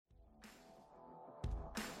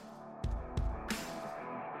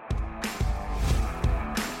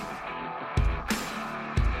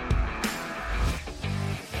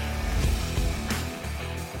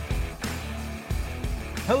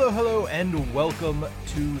Hello, and welcome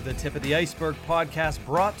to the Tip of the Iceberg podcast,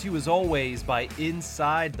 brought to you as always by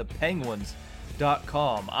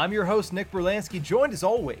InsideThePenguins.com. I'm your host, Nick Berlansky, joined as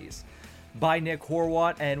always by Nick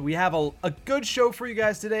Horwat, and we have a good show for you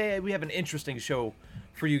guys today. We have an interesting show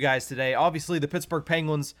for you guys today. Obviously, the Pittsburgh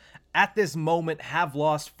Penguins at this moment have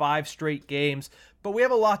lost 5 straight games, but we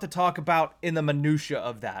have a lot to talk about in the minutia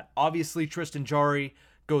of that. Obviously, Tristan Jarry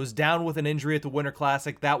goes down with an injury at the Winter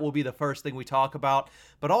Classic. That will be the first thing we talk about.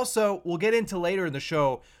 But also, we'll get into later in the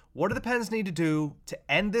show, what do the Pens need to do to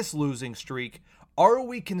end this losing streak? Are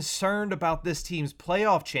we concerned about this team's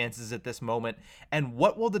playoff chances at this moment? And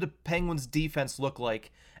what will the Penguins defense look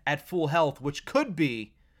like at full health, which could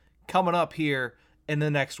be coming up here in the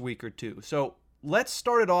next week or two? So let's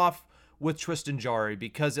start it off with Tristan Jarry,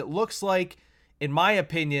 because it looks like, in my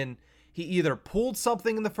opinion, he either pulled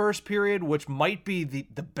something in the first period, which might be the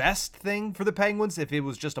best thing for the Penguins if it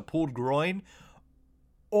was just a pulled groin,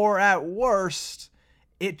 or at worst,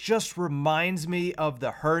 it just reminds me of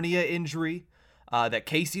the hernia injury that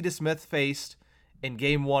Casey DeSmith faced in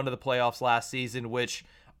Game 1 of the playoffs last season, which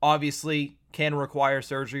obviously can require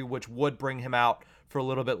surgery, which would bring him out for a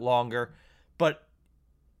little bit longer. But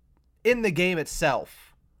in the game itself,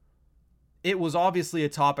 it was obviously a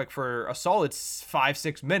topic for a solid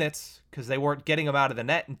 5-6 minutes because they weren't getting him out of the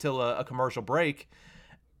net until a commercial break,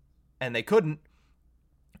 and they couldn't.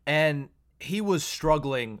 And he was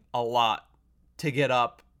struggling a lot to get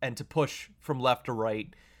up and to push from left to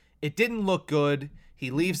right. It didn't look good. He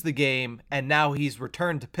leaves the game, and now he's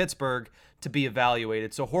returned to Pittsburgh to be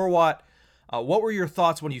evaluated. So, Horwat, what were your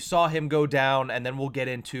thoughts when you saw him go down? And then we'll get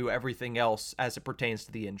into everything else as it pertains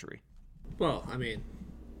to the injury. Well, I mean,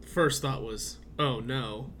 first thought was, oh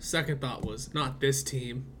no. Second thought was, not this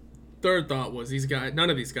team. Third thought was, none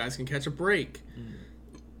of these guys can catch a break.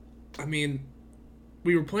 I mean,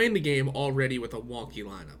 we were playing the game already with a wonky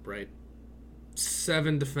lineup, right?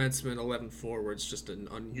 7 defensemen, 11 forwards, just an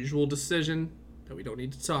unusual decision that we don't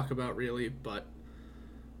need to talk about really, but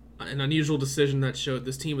an unusual decision that showed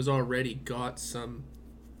this team has already got some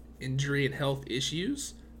injury and health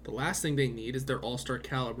issues. The last thing they need is their all-star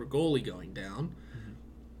caliber goalie going down,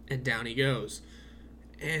 and down he goes.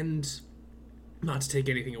 And not to take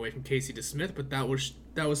anything away from Casey DeSmith, but that was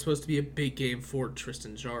supposed to be a big game for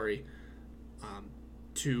Tristan Jarry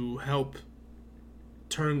to help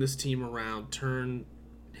turn this team around, turn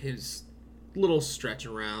his little stretch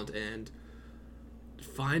around, and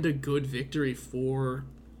find a good victory for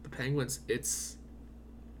the Penguins. It's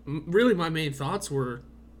really, my main thoughts were,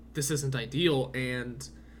 this isn't ideal, and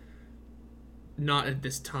not at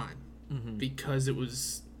this time, because of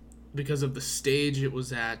the stage it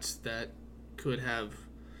was at that could have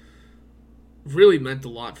really meant a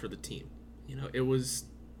lot for the team. You know, it was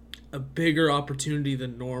a bigger opportunity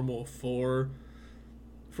than normal for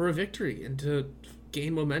a victory and to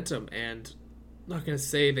gain momentum. And I'm not going to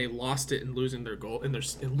say they lost it in losing their goal and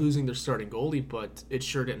losing their starting goalie, but it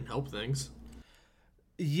sure didn't help things.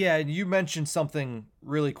 Yeah, and you mentioned something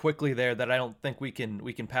really quickly there that I don't think we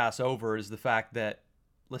can pass over, is the fact that,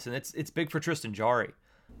 listen, it's big for Tristan Jarry.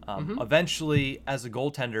 Eventually, as a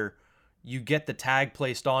goaltender, you get the tag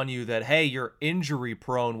placed on you that, hey, you're injury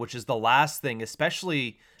prone, which is the last thing,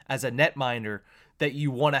 especially as a netminder, that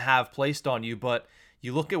you want to have placed on you. But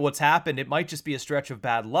you look at what's happened, it might just be a stretch of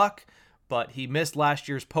bad luck, but he missed last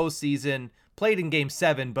year's postseason, played in Game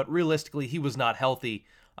 7, but realistically, he was not healthy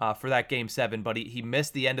for that Game 7, but he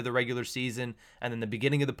missed the end of the regular season and then the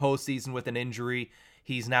beginning of the postseason with an injury.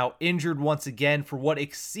 He's now injured once again for what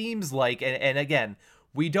it seems like, and again,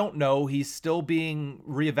 we don't know. He's still being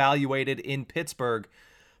reevaluated in Pittsburgh,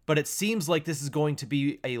 but it seems like this is going to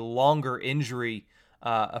be a longer injury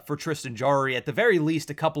for Tristan Jarry. At the very least,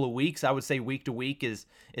 a couple of weeks. I would say week to week is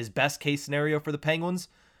best case scenario for the Penguins.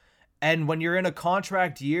 And when you're in a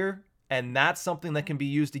contract year, and that's something that can be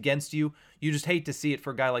used against you, you just hate to see it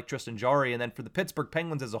for a guy like Tristan Jarry. And then for the Pittsburgh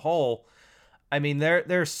Penguins as a whole, I mean,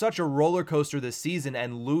 they're such a roller coaster this season,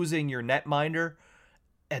 and losing your netminder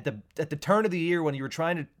at the turn of the year when you were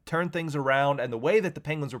trying to turn things around, and the way that the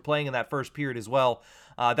Penguins were playing in that first period as well,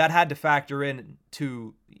 that had to factor in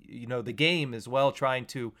to, the game as well, trying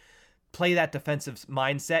to play that defensive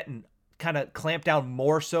mindset and kind of clamp down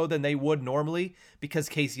more so than they would normally, because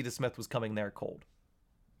Casey DeSmith was coming there cold.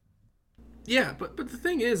 Yeah, but the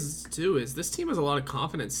thing is this team has a lot of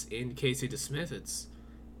confidence in Casey DeSmith. It's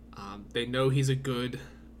they know he's a good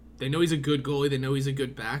goalie, they know he's a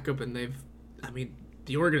good backup, and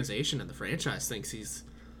the organization and the franchise thinks he's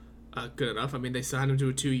good enough. I mean, they signed him to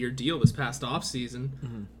a 2-year deal this past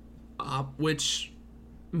offseason, which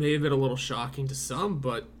may have been a little shocking to some,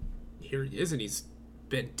 but here he is, and he's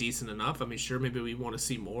been decent enough. I mean, sure, maybe we want to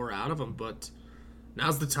see more out of him, but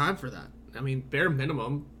now's the time for that. I mean, bare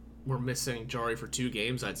minimum, we're missing Jari for 2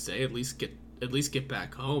 games, I'd say. At least get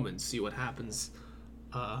back home and see what happens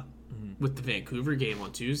with the Vancouver game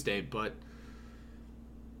on Tuesday. But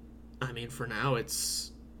I mean, for now,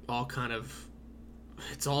 it's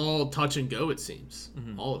all touch and go, it seems.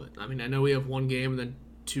 All of it. I mean, I know we have 1 game and then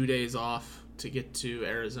 2 days off to get to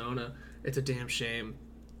Arizona. It's a damn shame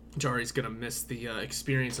Jari's going to miss the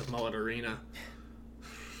experience of Mullet Arena.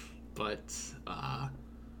 But I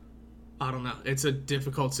don't know. It's a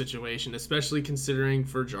difficult situation, especially considering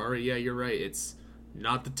for Jari, yeah, you're right. It's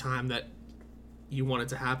not the time that you want it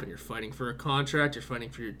to happen. You're fighting for a contract. You're fighting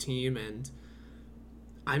for your team. And,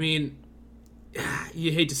 I mean,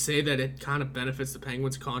 you hate to say that it kind of benefits the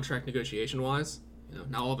Penguins contract negotiation-wise. You know,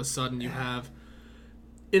 now all of a sudden you have,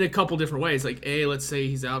 in a couple different ways, like, A, let's say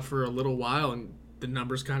he's out for a little while and the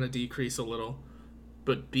numbers kind of decrease a little.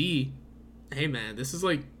 But B, hey, man, this is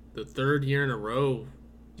like the 3rd year in a row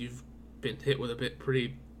you've been hit with a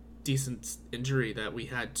pretty decent injury that we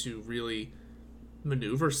had to really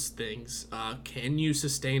maneuver things. Can you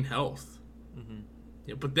sustain health?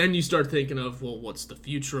 Yeah, but then you start thinking of, well, what's the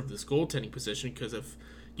future of this goaltending position? Because if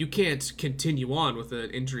you can't continue on with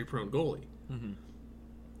an injury-prone goalie,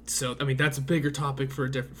 so I mean that's a bigger topic for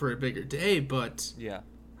a bigger day. But yeah,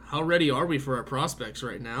 how ready are we for our prospects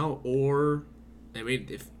right now? Or I mean,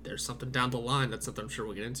 if there's something down the line, that's something I'm sure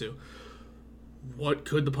we'll get into. What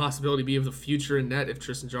could the possibility be of the future in net if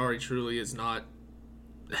Tristan Jari truly is not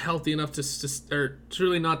healthy enough or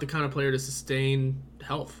truly not the kind of player to sustain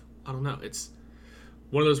health? I don't know. It's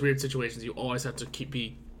one of those weird situations you always have to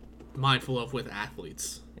be mindful of with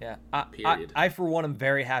athletes. Yeah. Period. I for one, am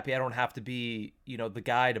very happy I don't have to be, the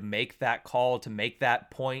guy to make that call, to make that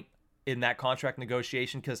point in that contract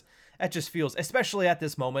negotiation, because that just feels, especially at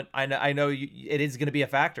this moment, I know it is going to be a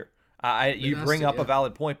factor. You bring up a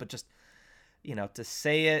valid point, but just, to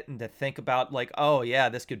say it and to think about like, oh yeah,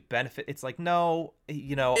 this could benefit. It's like, no,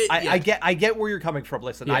 I get where you're coming from.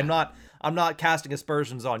 Listen, yeah. I'm not casting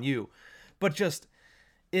aspersions on you, but just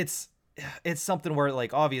it's something where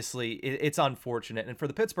like, obviously it's unfortunate. And for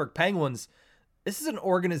the Pittsburgh Penguins, this is an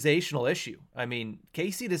organizational issue. I mean,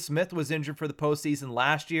 Casey DeSmith was injured for the postseason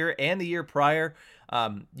last year and the year prior.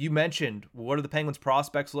 You mentioned, what are the Penguins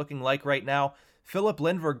prospects looking like right now? Philip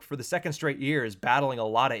Lindbergh, for the 2nd straight year, is battling a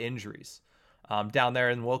lot of injuries down there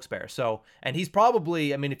in Wilkes-Barre. So, and he's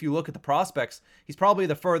probably, I mean, if you look at the prospects, he's probably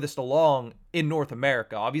the furthest along in North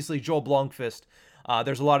America. Obviously, Joel Blomqvist,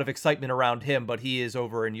 there's a lot of excitement around him, but he is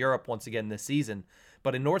over in Europe once again this season.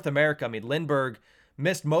 But in North America, I mean, Lindbergh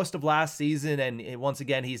missed most of last season, and once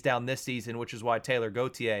again, he's down this season, which is why Taylor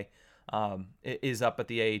Gauthier is up at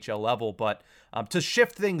the AHL level. But to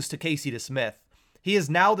shift things to Casey DeSmith, he is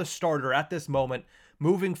now the starter at this moment.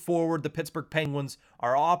 Moving forward, the Pittsburgh Penguins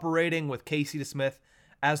are operating with Casey DeSmith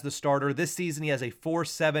as the starter. This season, he has a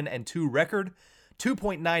 4-7-2 record,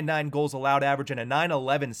 2.99 goals allowed average, and a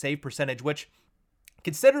 911 save percentage, which,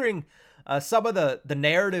 considering some of the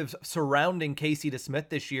narratives surrounding Casey DeSmith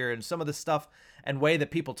this year and some of the stuff and way that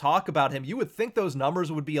people talk about him, you would think those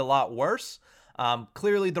numbers would be a lot worse.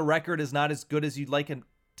 Clearly, the record is not as good as you'd like it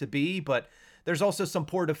to be, but there's also some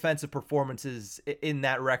poor defensive performances in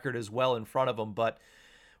that record as well in front of him. But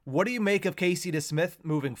what do you make of Casey DeSmith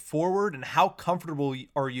moving forward, and how comfortable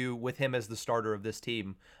are you with him as the starter of this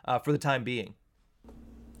team for the time being?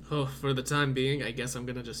 Oh, for the time being, I guess I'm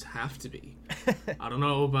gonna just have to be. I don't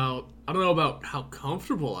know about how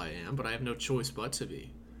comfortable I am, but I have no choice but to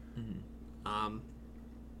be.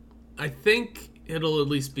 I think it'll at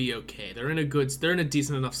least be okay. They're in a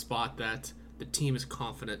decent enough spot that the team is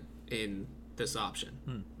confident in this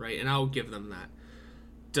option, right? And I'll give them that.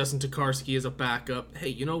 Dustin Tokarski is a backup. Hey,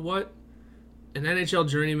 you know what? An NHL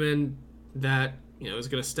journeyman that is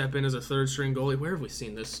going to step in as a 3rd string goalie. Where have we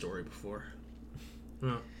seen this story before?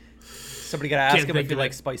 Oh. Somebody got to ask him if he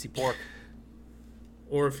likes spicy pork.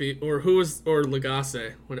 Or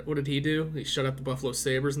Lagasse. What did he do? He shut up the Buffalo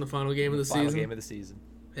Sabres in the final game of the season. Final game of the season.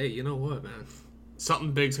 Hey, you know what, man?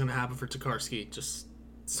 Something big's going to happen for Tokarski just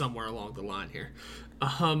somewhere along the line here.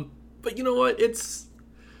 But you know what? It's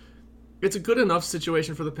a good enough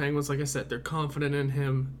situation for the Penguins. Like I said, they're confident in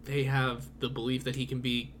him. They have the belief that he can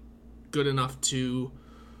be good enough to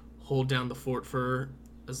hold down the fort for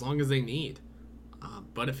as long as they need.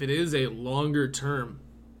 But if it is a longer-term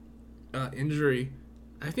injury,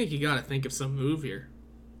 I think you got to think of some move here.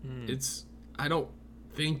 I don't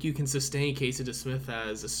think you can sustain Casey DeSmith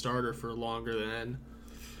as a starter for longer than,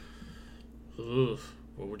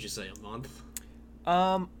 what would you say, a month?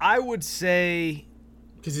 I would say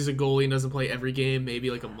Because he's a goalie and doesn't play every game,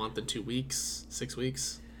 maybe like a month and 2 weeks, 6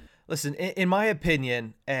 weeks. Listen, in my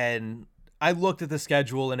opinion, and I looked at the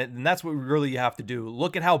schedule, and that's what really you have to do.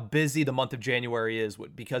 Look at how busy the month of January is,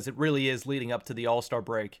 because it really is leading up to the All-Star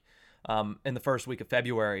break in the first week of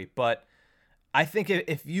February. But I think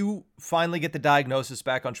if you finally get the diagnosis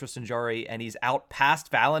back on Tristan Jarry and he's out past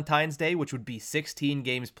Valentine's Day, which would be 16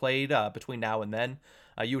 games played between now and then,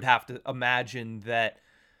 you would have to imagine that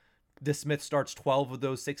DeSmith starts 12 of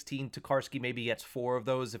those 16. Tokarski maybe gets 4 of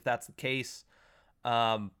those if that's the case.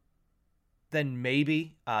 Then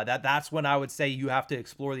maybe that's when I would say you have to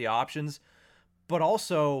explore the options. But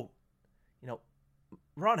also,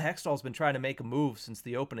 Ron Hextall's been trying to make a move since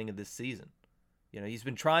the opening of this season. He's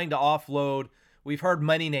been trying to offload. We've heard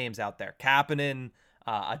many names out there. Kapanen,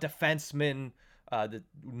 a defenseman,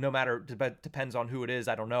 no matter, depends on who it is,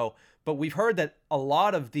 I don't know. But we've heard that a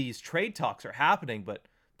lot of these trade talks are happening, but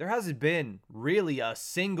there hasn't been really a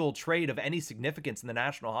single trade of any significance in the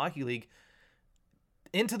National Hockey League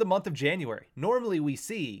into the month of January. Normally we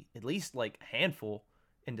see at least like a handful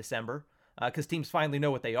in December because teams finally know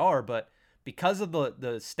what they are. But because of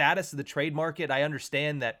the status of the trade market, I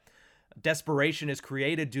understand that desperation is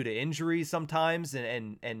created due to injuries sometimes,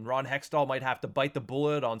 and Ron Hextall might have to bite the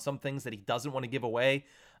bullet on some things that he doesn't want to give away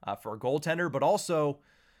for a goaltender. But also,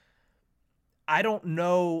 I don't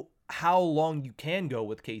know how long you can go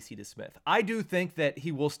with Casey DeSmith. I do think that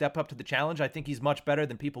he will step up to the challenge. I think he's much better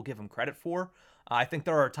than people give him credit for. I think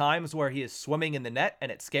there are times where he is swimming in the net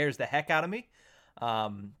and it scares the heck out of me.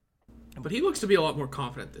 But he looks to be a lot more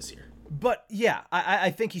confident this year. But yeah, I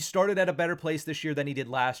think he started at a better place this year than he did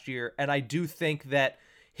last year. And I do think that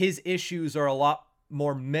his issues are a lot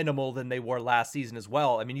more minimal than they were last season as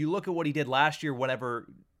well. I mean, you look at what he did last year whenever,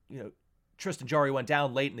 Tristan Jarry went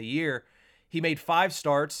down late in the year. He made 5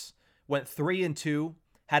 starts, went 3-2,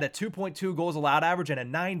 had a 2.2 goals allowed average and a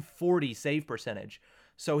 .940 save percentage.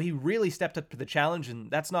 So he really stepped up to the challenge,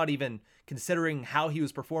 and that's not even considering how he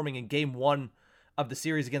was performing in Game 1 of the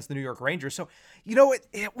series against the New York Rangers. So,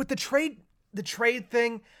 with the trade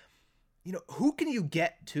thing, who can you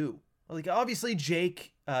get to? Like, obviously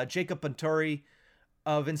Jacob Bunturi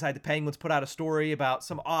of Inside the Penguins put out a story about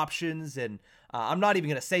some options, and I'm not even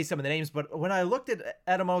going to say some of the names, but when I looked at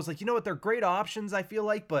them, I was like, they're great options, I feel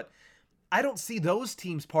like, but I don't see those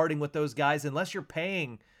teams parting with those guys unless you're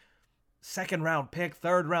paying second-round pick,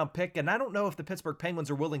 third-round pick, and I don't know if the Pittsburgh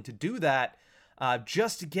Penguins are willing to do that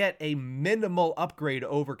just to get a minimal upgrade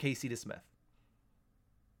over Casey DeSmith.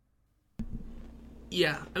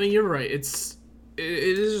 Yeah, I mean, you're right. It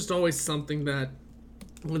is just always something that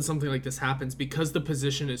when something like this happens, because the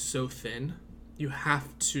position is so thin, you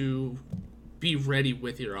have to be ready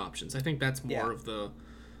with your options. I think that's more of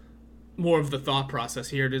the thought process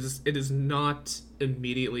here. It is not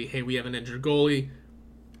immediately, hey, we have an injured goalie,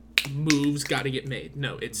 moves got to get made.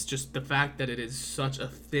 No, it's just the fact that it is such a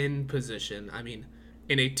thin position. I mean,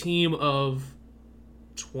 in a team of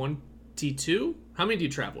 22, how many do you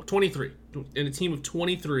travel? 23. In a team of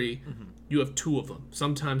 23, you have 2 of them,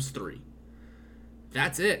 sometimes 3.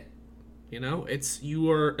 That's it.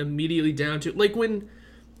 You are immediately down to, like when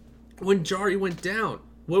Jarry went down,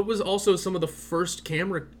 what was also some of the first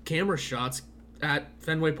camera shots at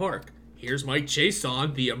Fenway Park? Here's Mike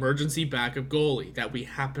Chiasson, the emergency backup goalie that we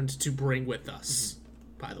happened to bring with us,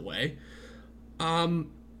 by the way.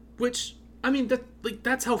 Which, I mean,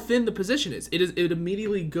 that's how thin the position is. It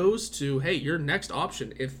immediately goes to, hey, your next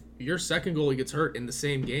option, if your second goalie gets hurt in the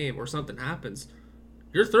same game or something happens,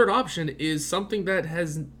 your third option is something that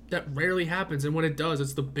rarely happens, and when it does,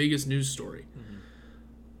 it's the biggest news story.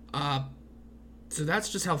 So that's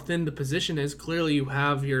just how thin the position is. Clearly, you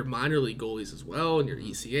have your minor league goalies as well, and your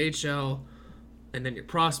ECHL, and then your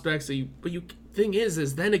prospects. Thing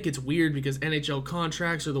is then it gets weird because NHL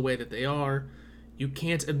contracts are the way that they are. You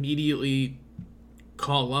can't immediately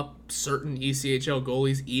call up certain ECHL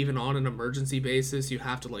goalies even on an emergency basis. You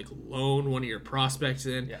have to loan one of your prospects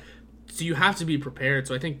in. Yeah. So you have to be prepared.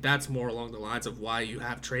 So I think that's more along the lines of why you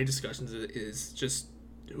have trade discussions is just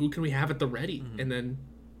who can we have at the ready, and then.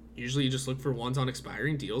 Usually you just look for ones on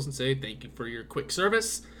expiring deals and say, thank you for your quick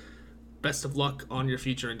service. Best of luck on your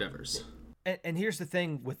future endeavors. And here's the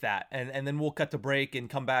thing with that, and then we'll cut to break and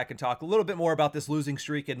come back and talk a little bit more about this losing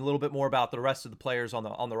streak and a little bit more about the rest of the players on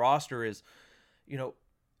the roster is,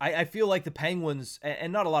 I feel like the Penguins,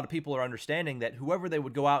 and not a lot of people are understanding that whoever they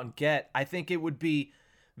would go out and get, I think it would be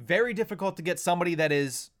very difficult to get somebody that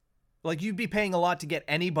is, you'd be paying a lot to get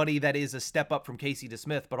anybody that is a step up from Casey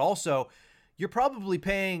DeSmith, but also you're probably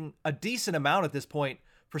paying a decent amount at this point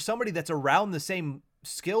for somebody that's around the same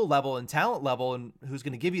skill level and talent level and who's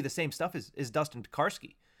going to give you the same stuff as Dustin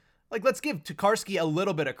Tokarski. like, let's give Tokarski a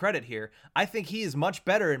little bit of credit here. I think he is much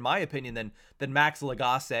better, in my opinion, than Max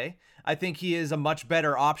Lagacé. I think he is a much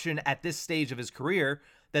better option at this stage of his career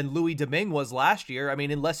than Louis Domingue was last year. I mean,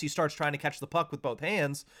 unless he starts trying to catch the puck with both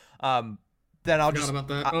hands, then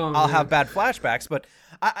I'll have bad flashbacks. But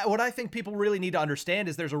what I think people really need to understand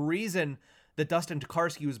is there's a reason that Dustin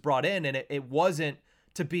Tokarski was brought in, and it wasn't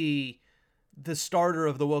to be the starter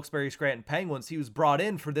of the Wilkes-Barre Scranton Penguins. He was brought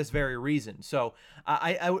in for this very reason. So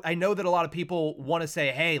I know that a lot of people want to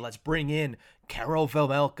say, hey, let's bring in Karel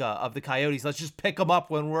Vejmelka of the Coyotes. Let's just pick him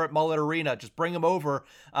up when we're at Mullet Arena. Just bring him over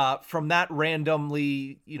from that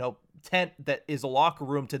randomly, tent that is a locker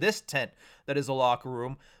room to this tent that is a locker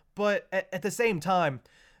room. But at the same time,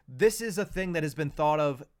 this is a thing that has been thought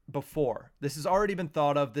of before. This has already been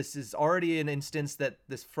thought of. This is already an instance that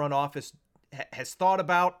this front office has thought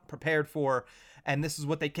about, prepared for, and this is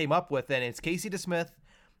what they came up with. And it's Casey DeSmith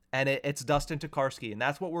and it's Dustin Tokarski, and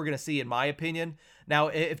that's what we're going to see, in my opinion. Now,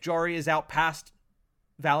 if Jarry is out past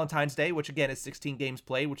Valentine's Day, which again is 16 games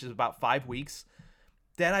played, which is about 5 weeks,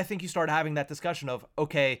 then I think you start having that discussion of,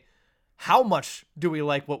 okay, how much do we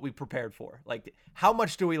like what we prepared for? Like, how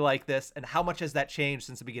much do we like this, and how much has that changed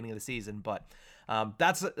since the beginning of the season? But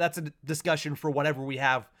that's a discussion for whenever we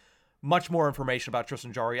have much more information about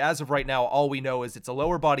Tristan Jarry. As of right now, all we know is it's a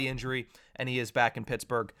lower body injury, and he is back in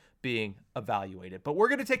Pittsburgh being evaluated. But we're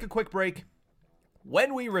going to take a quick break.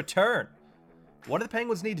 When we return, what do the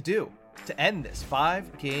Penguins need to do to end this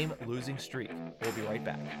 5-game losing streak? We'll be right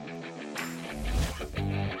back.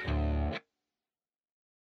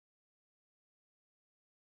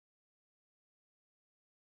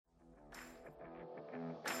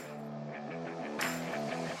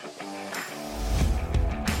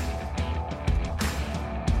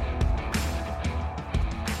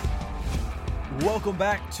 Welcome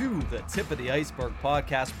back to the Tip of the Iceberg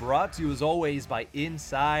podcast, brought to you as always by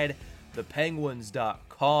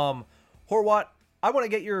InsideThePenguins.com. Horwat, I want to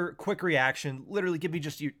get your quick reaction. Literally, give me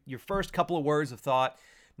just your first couple of words of thought.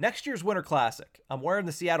 Next year's Winter Classic. I'm wearing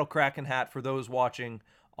the Seattle Kraken hat for those watching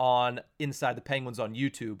on Inside the Penguins on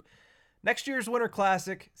YouTube. Next year's Winter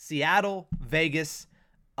Classic, Seattle, Vegas,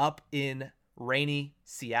 up in rainy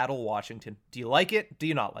Seattle, Washington. Do you like it? Do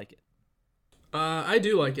you not like it? I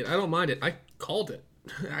do like it. I don't mind it. I called it,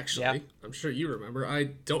 actually. Yeah. I'm sure you remember. I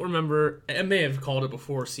don't remember. I may have called it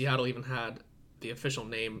before Seattle even had the official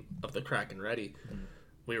name of the Kraken ready.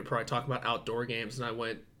 We were probably talking about outdoor games, and I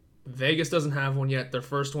went, Vegas doesn't have one yet. Their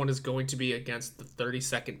first one is going to be against the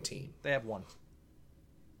 32nd team. They have one.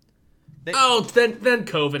 Then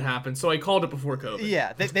COVID happened, so I called it before COVID.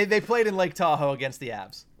 Yeah, they played in Lake Tahoe against the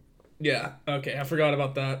Avs. Yeah, okay, I forgot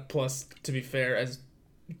about that. Plus, to be fair, as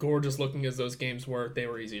gorgeous looking as those games were, they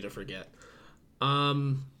were easy to forget.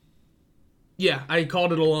 Yeah, I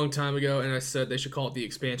called it a long time ago, and I said they should call it the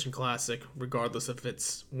Expansion Classic, regardless if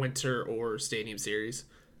it's winter or Stadium Series.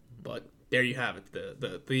 But there you have it,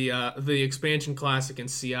 the Expansion Classic in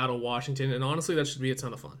Seattle, Washington, and honestly, that should be a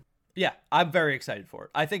ton of fun. Yeah, I'm very excited for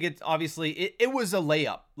it. I think it's obviously, it was a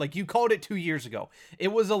layup. Like, you called it 2 years ago.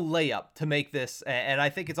 It was a layup to make this, and I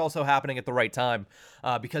think it's also happening at the right time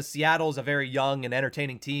because Seattle's a very young and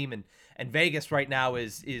entertaining team, and Vegas right now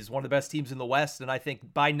is one of the best teams in the West, and I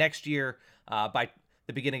think by next year, by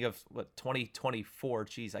the beginning of 2024,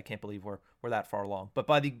 geez, I can't believe we're that far along, but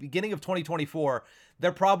by the beginning of 2024,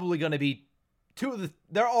 they're probably going to be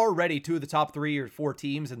they're already two of the top 3 or 4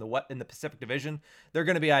 teams in the Pacific Division. They're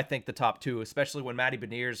going to be, I think, the top 2, especially when Matty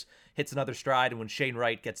Beniers hits another stride and when Shane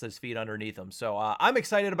Wright gets his feet underneath him. So I'm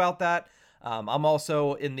excited about that. I'm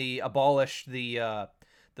also in the abolish the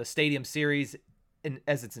Stadium Series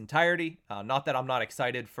as its entirety. Not that I'm not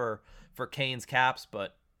excited for Canes Caps,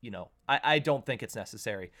 but I don't think it's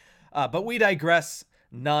necessary. But we digress.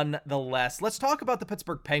 Nonetheless, let's talk about the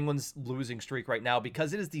Pittsburgh Penguins losing streak right now,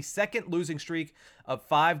 because it is the second losing streak of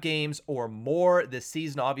 5 games or more this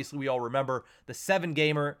season. Obviously, we all remember the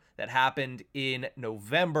 7-gamer that happened in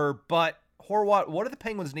November. But Horwat, what do the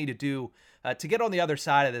Penguins need to do to get on the other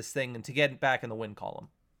side of this thing and to get back in the win column?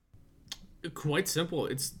 Quite simple.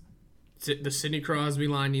 It's the Sidney Crosby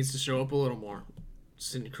line needs to show up a little more.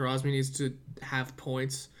 Sidney Crosby needs to have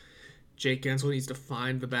points. Jake Guentzel needs to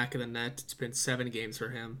find the back of the net. It's been 7 games for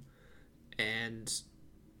him. And,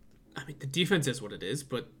 I mean, the defense is what it is,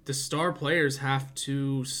 but the star players have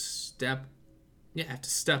to step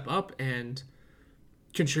up and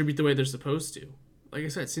contribute the way they're supposed to. Like I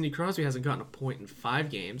said, Sidney Crosby hasn't gotten a point in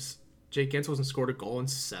 5 games. Jake Guentzel hasn't scored a goal in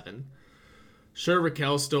 7. Sure,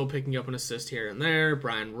 Raquel's still picking up an assist here and there.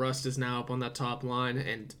 Brian Rust is now up on that top line,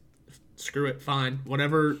 and screw it, fine.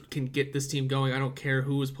 Whatever can get this team going. I don't care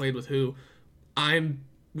who has played with who. I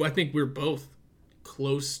think we're both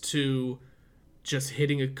close to just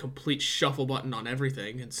hitting a complete shuffle button on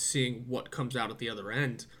everything and seeing what comes out at the other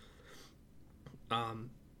end.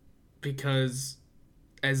 Because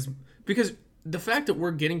the fact that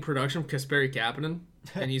we're getting production from Kasperi Kapanen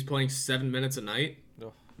and he's playing 7 minutes a night,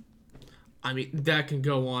 I mean, that can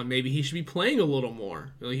go on. Maybe he should be playing a little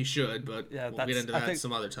more. Well, he should, but we'll get into that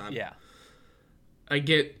some other time. Yeah. I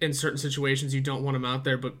get in certain situations you don't want him out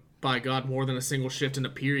there, but by God, more than a single shift in a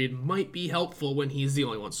period might be helpful when he's the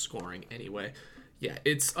only one scoring anyway. Yeah,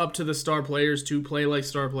 it's up to the star players to play like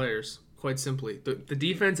star players, quite simply. The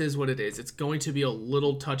defense is what it is. It's going to be a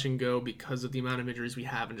little touch and go because of the amount of injuries we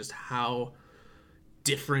have and just how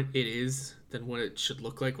different it is than what it should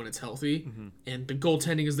look like when it's healthy. Mm-hmm. And the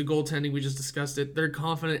goaltending is the goaltending. We just discussed it. They're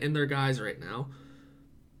confident in their guys right now.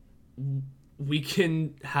 We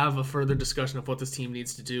can have a further discussion of what this team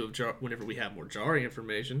needs to do whenever we have more Jarry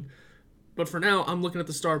information. But for now, I'm looking at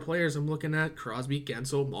the star players. I'm looking at Crosby,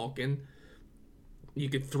 Gensel, Malkin. You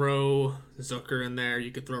could throw Zucker in there.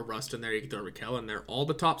 You could throw Rust in there. You could throw Rakell in there. All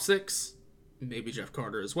the top six. Maybe Jeff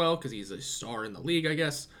Carter as well, because he's a star in the league, I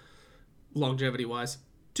guess, longevity-wise.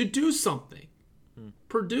 To do something.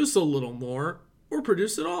 Produce a little more, or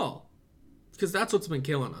produce it all. Because that's what's been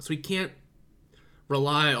killing us. We can't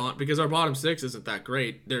rely on, because our bottom six isn't that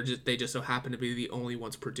great. They just so happen to be the only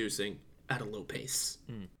ones producing at a low pace.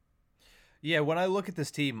 Yeah, when I look at this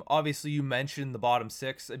team, obviously you mentioned the bottom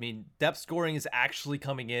six. I mean, depth scoring is actually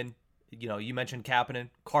coming in. You know, you mentioned Kapanen.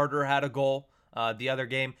 Carter had a goal the other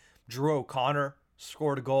game. Drew O'Connor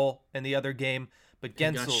scored a goal in the other game. But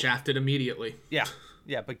Gensel got shafted immediately.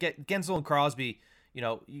 Yeah, but Gensel and Crosby, you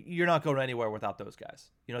know, you're not going anywhere without those guys.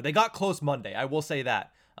 You know, they got close Monday. I will say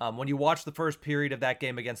that. When you watch the first period of that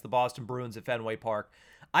game against the Boston Bruins at Fenway Park,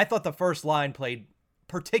 I thought the first line played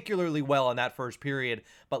particularly well in that first period,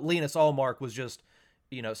 but Linus Ullmark was just,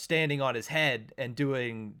 you know, standing on his head and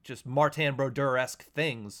doing just Martin Brodeur-esque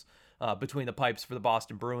things between the pipes for the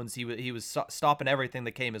Boston Bruins. He was stopping everything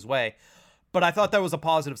that came his way. But I thought that was a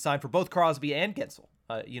positive sign for both Crosby and Gensel.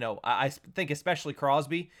 You know, I think especially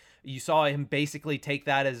Crosby, you saw him basically take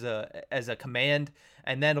that as a command.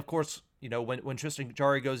 And then, of course, you know, when Tristan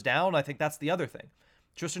Jarry goes down, I think that's the other thing.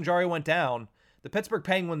 Tristan Jarry went down. The Pittsburgh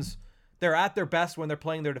Penguins, they're at their best when they're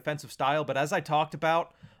playing their defensive style. But as I talked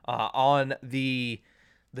about on the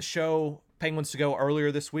show Penguins to Go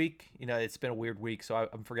earlier this week, you know, it's been a weird week, so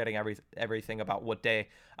I'm forgetting everything about what day.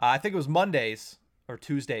 I think it was Mondays or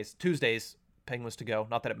Tuesdays. Penguins to Go.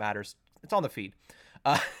 Not that it matters. It's on the feed.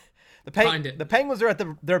 The Penguins are at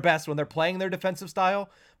their best when they're playing their defensive style,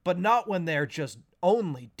 but not when they're just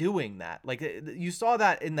only doing that. Like, you saw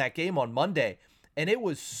that in that game on Monday, and it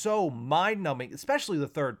was so mind-numbing, especially the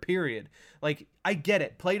third period. Like, I get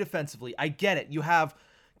it. Play defensively. I get it. You have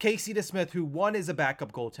Casey DeSmith, who 1 is a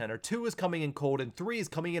backup goaltender, 2 is coming in cold, and 3 is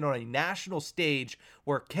coming in on a national stage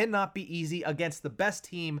where it cannot be easy against the best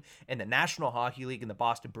team in the National Hockey League in the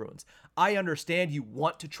Boston Bruins. I understand you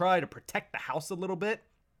want to try to protect the house a little bit,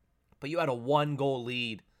 but you had a 1-goal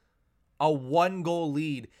lead. A 1-goal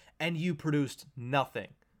lead, and you produced nothing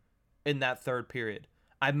in that third period.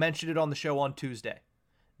 I mentioned it on the show on Tuesday.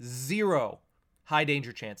 0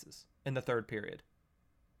 high-danger chances in the third period.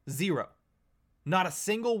 0. Not a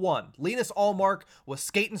single one. Linus Ullmark was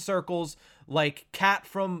skating circles like Cat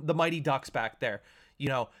from the Mighty Ducks back there. You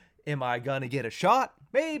know, am I going to get a shot?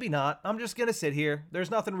 Maybe not. I'm just going to sit here.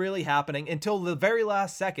 There's nothing really happening until the very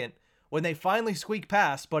last second when they finally squeak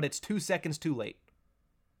past, but it's 2 seconds too late.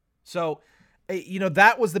 So, you know,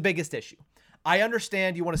 that was the biggest issue. I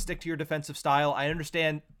understand you want to stick to your defensive style. I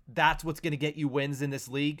understand that's what's going to get you wins in this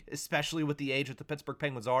league, especially with the age that the Pittsburgh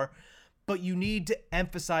Penguins are. But you need to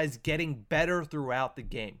emphasize getting better throughout the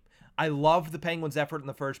game. I loved the Penguins' effort in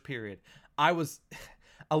the first period. I was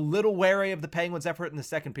a little wary of the Penguins' effort in the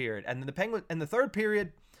second period. And in the third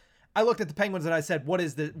period, I looked at the Penguins and I said, what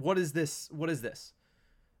is this? What is this? What is this?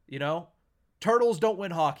 You know, turtles don't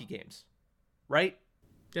win hockey games, right?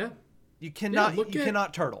 Yeah. You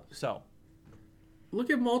cannot turtle. So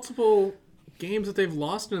look at multiple games that they've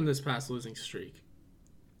lost in this past losing streak.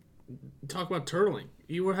 Talk about turtling.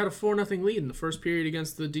 You had a 4-0 lead in the first period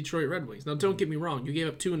against the Detroit Red Wings. Now, don't get me wrong. You gave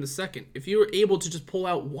up 2 in the second. If you were able to just pull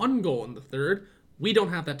out 1 goal in the third, we don't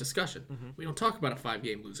have that discussion. Mm-hmm. We don't talk about a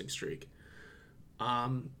 5-game losing streak.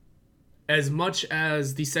 As much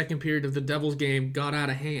as the second period of the Devils game got out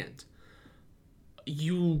of hand,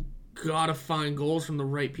 you got to find goals from the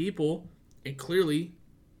right people. And clearly,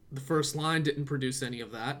 the first line didn't produce any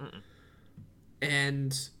of that. Mm-mm.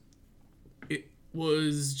 And it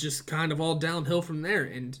was just kind of all downhill from there.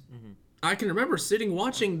 And I can remember sitting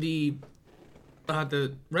watching the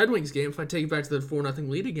Red Wings game, if I take it back to the 4-0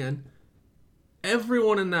 lead again,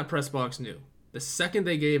 everyone in that press box knew the second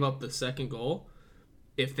they gave up the second goal,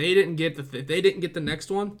 if they didn't get the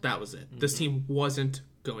next one, that was it. This team wasn't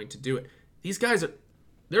going to do it. These guys are.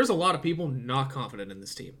 There's a lot of people not confident in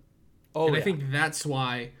this team. Oh, and yeah. I think that's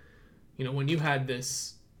why, when you had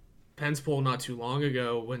this Pens poll not too long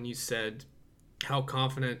ago, when you said how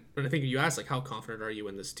confident, and I think you asked, like, how confident are you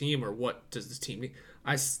in this team, or what does this team need?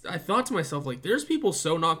 I thought to myself, like, there's people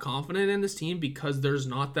so not confident in this team because there's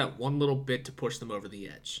not that one little bit to push them over the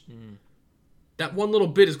edge. That one little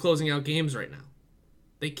bit is closing out games right now.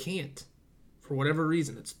 They can't, for whatever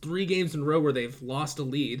reason. It's 3 games in a row where they've lost a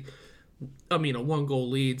lead. I mean, a 1-goal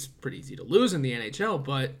lead's pretty easy to lose in the NHL,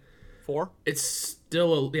 but 4? it's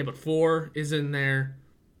still but 4 is in there.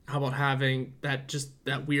 How about having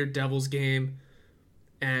that weird Devils game?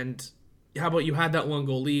 And how about you had that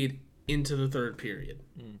 1-goal lead into the third period?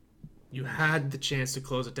 You had the chance to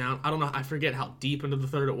close it down. I don't know. I forget how deep into the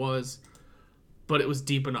third it was, but it was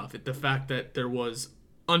deep enough. The fact that there was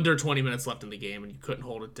under 20 minutes left in the game and you couldn't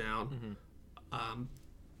hold it down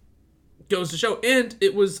goes to show. And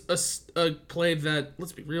it was a play that,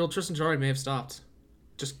 let's be real, Tristan Jarry may have stopped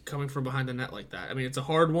just coming from behind the net like that. I mean, it's a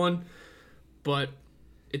hard one, but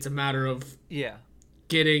it's a matter of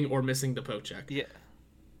getting or missing the poke check. Yeah.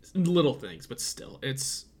 Little things, but still,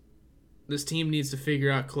 this team needs to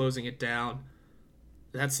figure out closing it down.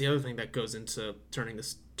 That's the other thing that goes into turning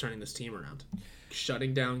this team around,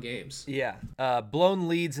 shutting down games. Yeah, blown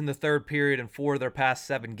leads in the third period in 4 of their past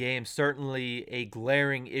 7 games. Certainly a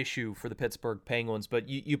glaring issue for the Pittsburgh Penguins. But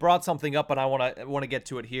you brought something up, and I want to get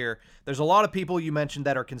to it here. There's a lot of people you mentioned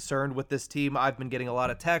that are concerned with this team. I've been getting a lot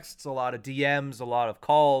of texts, a lot of DMs, a lot of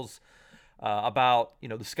calls. About,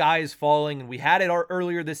 the sky is falling, and we had it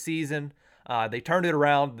earlier this season. They turned it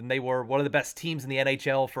around, and they were one of the best teams in the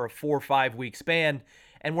NHL for a 4 or 5 week span,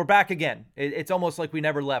 and we're back again. It's almost like we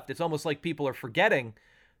never left. It's almost like people are forgetting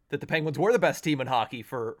that the Penguins were the best team in hockey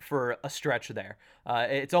for a stretch there.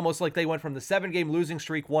 It's almost like they went from the 7-game losing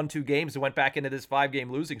streak, won 2 games, and went back into this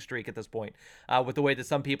 5-game losing streak at this point, with the way that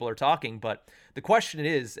some people are talking. But the question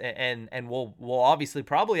is, and we'll obviously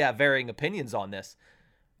probably have varying opinions on this,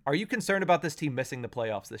 are you concerned about this team missing the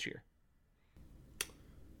playoffs this year?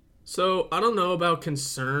 So, I don't know about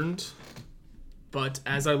concerned, but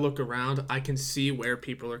as I look around, I can see where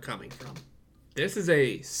people are coming from. This is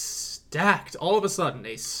all of a sudden,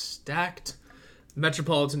 a stacked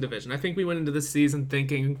Metropolitan Division. I think we went into this season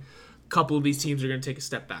thinking a couple of these teams are going to take a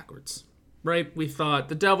step backwards, right? We thought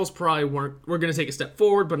the Devils probably were going to take a step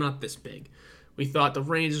forward, but not this big. We thought the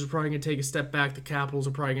Rangers were probably going to take a step back. The Capitals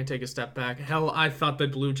were probably going to take a step back. Hell, I thought the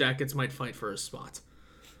Blue Jackets might fight for a spot.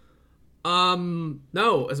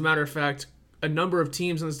 No, as a matter of fact, a number of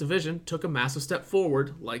teams in this division took a massive step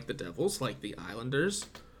forward, like the Devils, like the Islanders.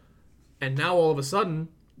 And now all of a sudden,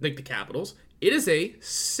 like the Capitals, it is a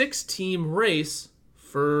 6-team race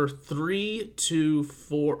for 3 to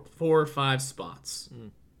 4 or 5 spots.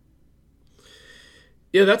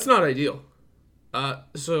 Yeah, that's not ideal.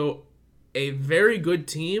 So a very good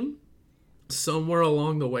team somewhere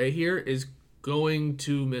along the way here is going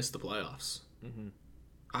to miss the playoffs.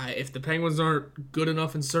 If the Penguins aren't good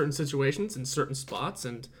enough in certain situations, in certain spots,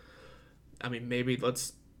 and I mean, maybe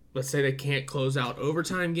let's say they can't close out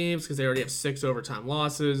overtime games because they already have 6 overtime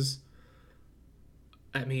losses.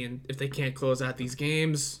 I mean, if they can't close out these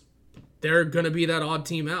games, they're going to be that odd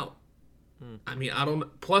team out. I mean,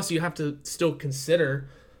 plus you have to still consider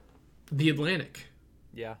the Atlantic.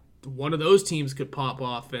 Yeah. One of those teams could pop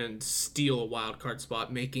off and steal a wild card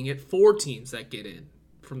spot, making it 4 teams that get in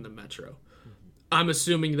from the Metro. I'm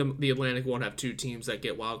assuming the Atlantic won't have 2 teams that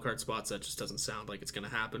get wild card spots. That just doesn't sound like it's going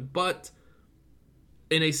to happen. But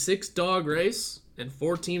in a 6-dog race and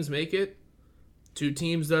 4 teams make it, 2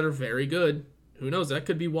 teams that are very good, who knows? That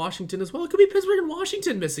could be Washington as well. It could be Pittsburgh and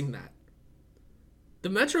Washington missing that. The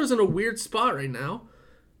Metro's in a weird spot right now,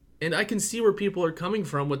 and I can see where people are coming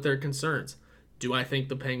from with their concerns. Do I think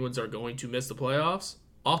the Penguins are going to miss the playoffs?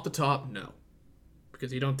 Off the top, no.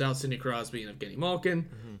 Because you don't doubt Sidney Crosby and Evgeny Malkin.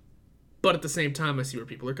 But at the same time, I see where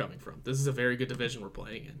people are coming from. This is a very good division we're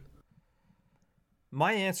playing in.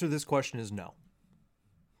 My answer to this question is no.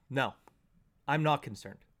 No. I'm not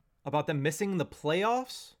concerned. About them missing the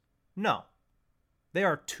playoffs? No. They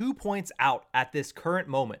are 2 points out at this current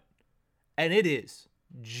moment. And it is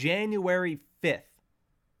January 5th.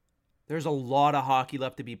 There's a lot of hockey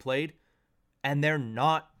left to be played. And they're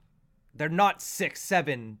not 6,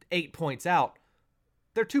 7, 8 points out.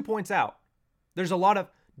 They're 2 points out. There's a lot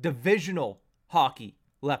of divisional hockey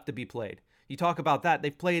left to be played. You talk about that.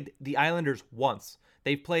 They've played the Islanders once.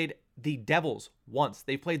 They've played the Devils once.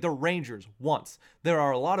 They've played the Rangers once. There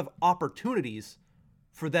are a lot of opportunities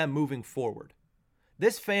for them moving forward.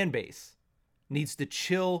 This fan base needs to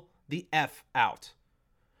chill the F out.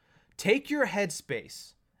 Take your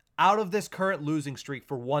headspace out of this current losing streak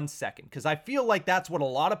for 1 second, because I feel like that's what a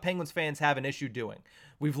lot of Penguins fans have an issue doing.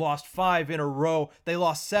 We've lost 5 in a row. They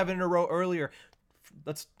lost 7 in a row earlier.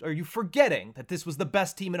 Are you forgetting that this was the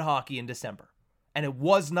best team in hockey in December? And it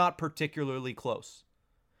was not particularly close.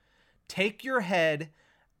 Take your head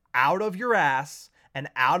out of your ass and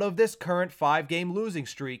out of this current 5-game losing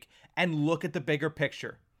streak and look at the bigger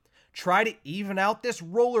picture. Try to even out this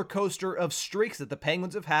roller coaster of streaks that the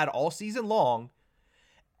Penguins have had all season long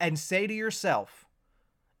and say to yourself,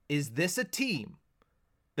 is this a team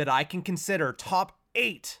that I can consider top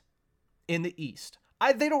 8 in the East?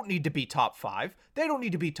 They don't need to be top 5. They don't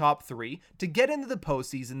need to be top 3. To get into the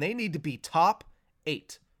postseason, they need to be top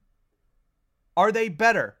 8. Are they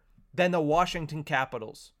better than the Washington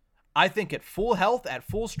Capitals? I think at full health, at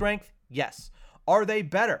full strength, yes. Are they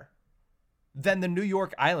better than the New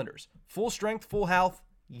York Islanders? Full strength, full health,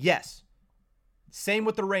 yes. Same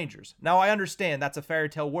with the Rangers. Now, I understand that's a fairy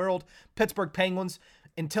tale world. Pittsburgh Penguins,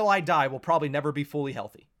 until I die, will probably never be fully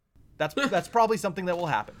healthy. That's probably something that will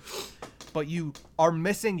happen. But you are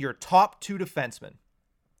missing your top 2 defensemen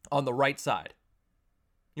on the right side.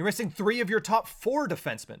 You're missing 3 of your top 4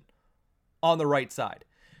 defensemen on the right side.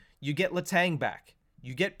 You get Letang back.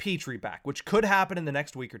 You get Petrie back, which could happen in the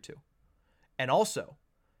next week or two. And also,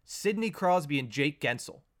 Sidney Crosby and Jake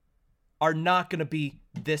Gensel are not going to be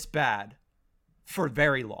this bad for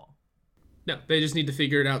very long. No, they just need to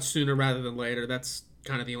figure it out sooner rather than later. That's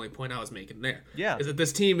kind of the only point I was making there. Yeah. Is that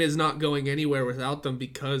this team is not going anywhere without them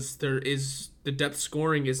because the depth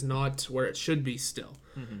scoring is not where it should be still.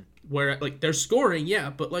 Mm-hmm. Where, like, they're scoring, yeah,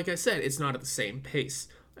 but like I said, it's not at the same pace.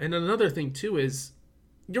 And another thing, too, is,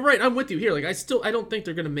 you're right, I'm with you here. Like, I don't think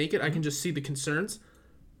they're going to make it. I can just see the concerns.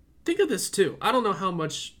 Think of this, too. I don't know how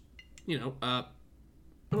much, I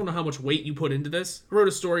don't know how much weight you put into this. I wrote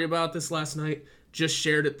a story about this last night. Just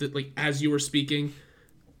shared it as you were speaking.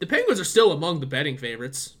 The Penguins are still among the betting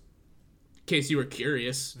favorites. In case you were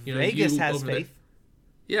curious. Vegas has faith.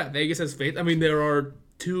 Yeah, Vegas has faith. I mean, there are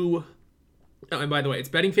 2... Oh, and by the way, it's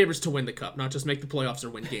betting favorites to win the cup, not just make the playoffs or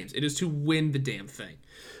win games. It is to win the damn thing.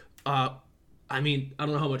 I mean, I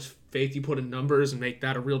don't know how much faith you put in numbers and make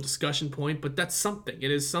that a real discussion point, but that's something. It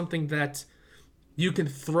is something that you can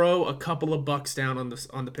throw a couple of bucks down on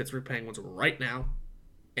the Pittsburgh Penguins right now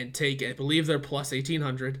and take, I believe they're plus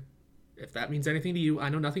 1,800. If that means anything to you, I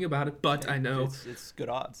know nothing about it, but I know it's good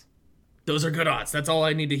odds. Those are good odds. That's all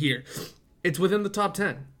I need to hear. It's within the top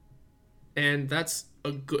 10, and that's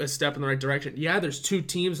a step in the right direction. Yeah, there's 2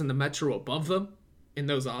 teams in the Metro above them in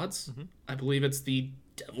those odds. Mm-hmm. I believe it's the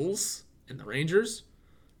Devils and the Rangers,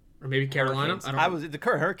 or maybe Carolina. Hurricanes. I don't know. The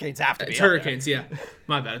Hurricanes have to be. It's Hurricanes, yeah.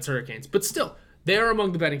 My bad, it's Hurricanes. But still, they are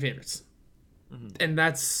among the betting favorites. Mm-hmm. And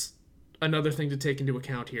that's another thing to take into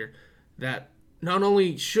account here, that not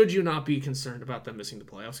only should you not be concerned about them missing the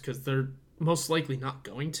playoffs, because they're most likely not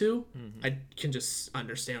going to. Mm-hmm. I can just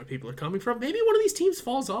understand where people are coming from. Maybe one of these teams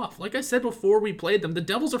falls off. Like I said before we played them, the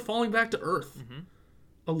Devils are falling back to earth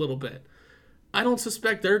a little bit. I don't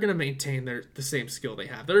suspect they're going to maintain the same skill they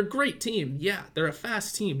have. They're a great team. Yeah, they're a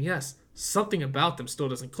fast team. Yes, something about them still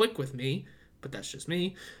doesn't click with me, but that's just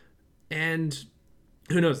me. And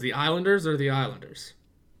who knows, the Islanders are the Islanders.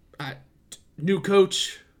 New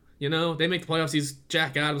coach, they make the playoffs. He's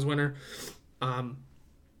Jack Adams winner.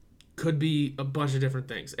 Could be a bunch of different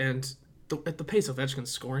things. And at the pace of Ovechkin's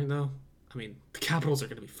scoring, though, I mean, the Capitals are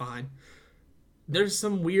going to be fine. There's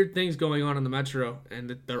some weird things going on in the Metro,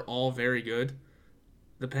 and they're all very good.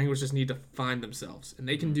 The Penguins just need to find themselves, and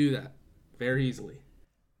they can do that very easily.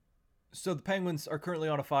 So the Penguins are currently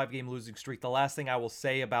on a 5-game losing streak. The last thing I will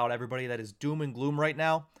say about everybody that is doom and gloom right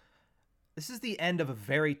now, this is the end of a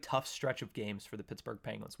very tough stretch of games for the Pittsburgh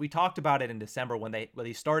Penguins. We talked about it in December when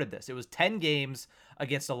they started this. It was 10 games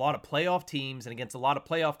against a lot of playoff teams and against a lot of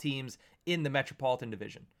playoff teams in the Metropolitan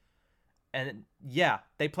Division. And yeah,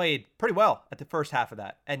 they played pretty well at the first half of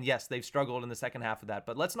that. And yes, they've struggled in the second half of that.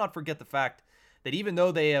 But let's not forget the fact that even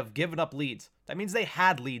though they have given up leads, that means they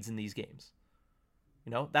had leads in these games.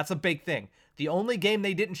 That's a big thing. The only game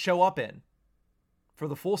they didn't show up in for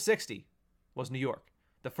the full 60 was New York.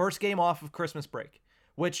 The first game off of Christmas break,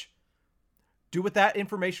 which, do with that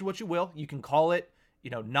information what you will. You can call it,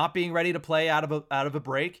 not being ready to play out of a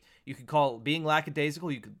break. You could call it being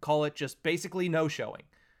lackadaisical. You could call it just basically no showing.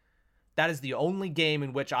 That is the only game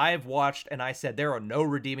in which I have watched and I said there are no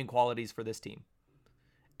redeeming qualities for this team.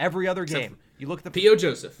 Every other game, you look at the P.O.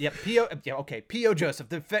 Joseph. Yep, P.O. Yeah, okay, P.O. Joseph.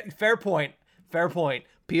 Fair point,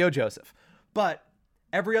 P.O. Joseph. But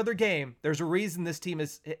every other game, there's a reason this team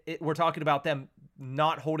we're talking about them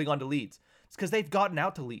not holding on to leads. It's because they've gotten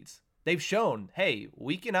out to leads. They've shown, hey,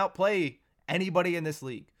 we can outplay anybody in this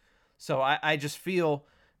league. So I just feel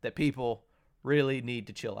that people really need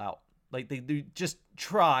to chill out. Like, they just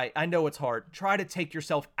try. I know it's hard. Try to take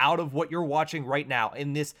yourself out of what you're watching right now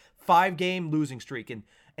in this 5-game losing streak and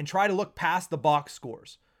try to look past the box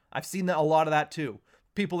scores. I've seen a lot of that too.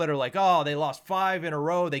 People that are like, oh, they lost 5 in a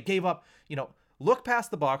row. They gave up. Look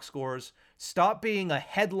past the box scores. Stop being a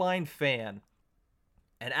headline fan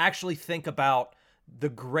and actually think about the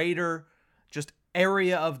greater just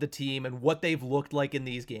area of the team and what they've looked like in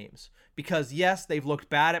these games. Because yes, they've looked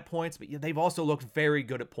bad at points, but they've also looked very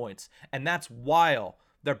good at points. And that's while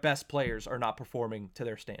their best players are not performing to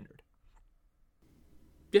their standard.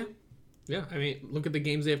 Yeah. Yeah. I mean, look at the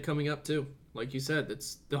games they have coming up too. Like you said,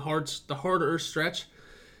 it's the harder stretch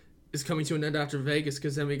is coming to an end after Vegas,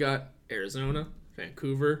 because then we got Arizona,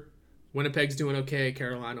 Vancouver, Winnipeg's doing okay,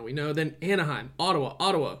 Carolina, we know. Then Anaheim,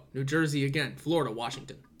 Ottawa, New Jersey again, Florida,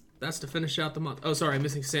 Washington. That's to finish out the month. Oh, sorry, I'm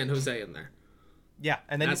missing San Jose in there. Yeah,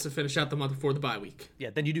 and then that's to finish out the month before the bye week. Yeah,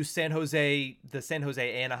 then you do the San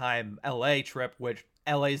Jose, Anaheim, LA trip, which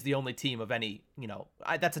LA is the only team of any,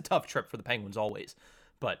 that's a tough trip for the Penguins always.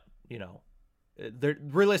 But,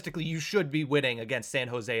 realistically, you should be winning against San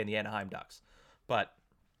Jose and the Anaheim Ducks. But,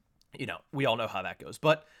 we all know how that goes.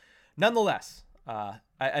 But nonetheless,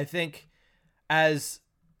 I think, as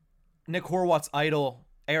Nick Horwat's idol,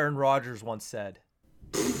 Aaron Rodgers, once said,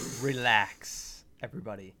 relax,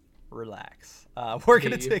 everybody. Relax. We're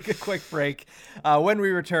going to take a quick break. When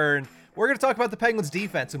we return, we're going to talk about the Penguins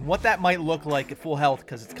defense and what that might look like at full health,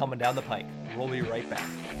 because it's coming down the pike. We'll be right back.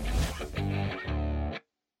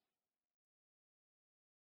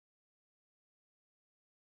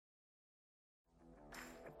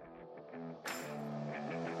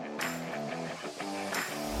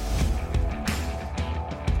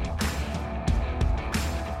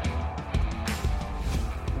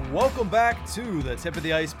 Welcome back to the Tip of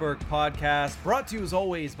the Iceberg podcast, brought to you as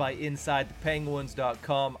always by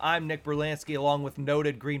InsideThePenguins.com. I'm Nick Berlansky, along with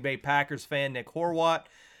noted Green Bay Packers fan Nick Horwat,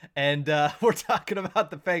 and we're talking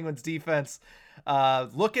about the Penguins defense,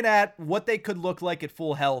 looking at what they could look like at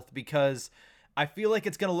full health, because I feel like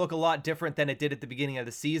it's going to look a lot different than it did at the beginning of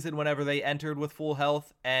the season whenever they entered with full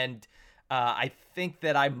health, and I think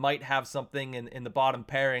that I might have something in the bottom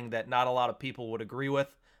pairing that not a lot of people would agree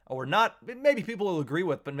with. Or not, maybe people will agree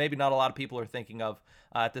with, but maybe not a lot of people are thinking of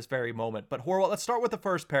at this very moment. But Horwat, let's start with the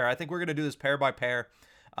first pair. I think we're going to do this pair by pair.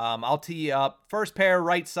 I'll tee you up. First pair,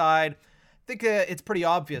 right side. I think it's pretty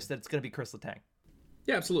obvious that it's going to be Chris Letang.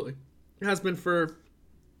 Yeah, absolutely. It has been for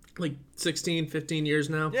like 16, 15 years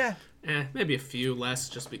now. Yeah. Maybe a few less,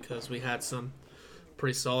 just because we had some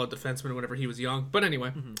pretty solid defenseman whenever he was young. But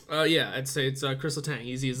anyway, yeah, I'd say it's Chris Letang.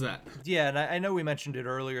 Easy as that. Yeah, and I know we mentioned it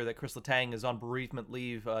earlier that Chris Letang is on bereavement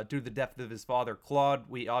leave due to the death of his father, Claude.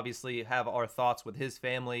 We obviously have our thoughts with his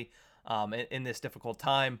family in this difficult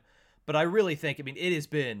time. But I really think, it has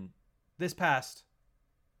been, this past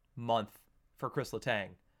month for Chris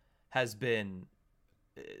Letang has been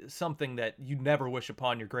something that you never wish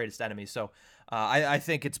upon your greatest enemy. So I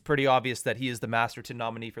think it's pretty obvious that he is the Masterton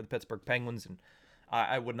nominee for the Pittsburgh Penguins, and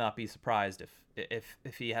I would not be surprised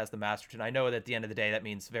if he has the Masterton. I know that at the end of the day that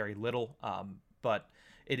means very little, but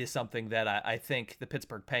it is something that I think the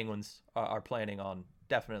Pittsburgh Penguins are planning on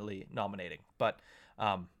definitely nominating. But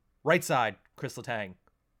right side, Chris Letang,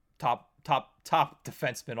 top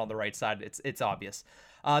defenseman on the right side. It's obvious.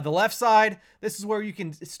 The left side, this is where you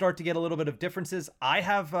can start to get a little bit of differences. I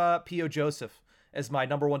have P.O. Joseph as my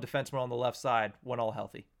number one defenseman on the left side when all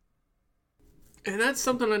healthy. And that's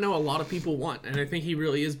something I know a lot of people want. And I think he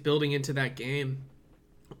really is building into that game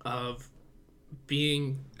of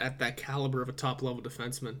being at that caliber of a top-level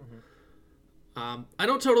defenseman. Mm-hmm. I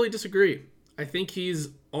don't totally disagree. I think he's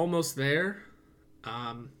almost there.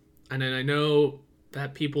 And then I know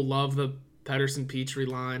that people love the Pettersson-Petrie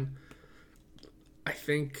line. I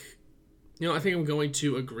think I'm going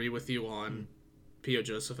to agree with you on P.O.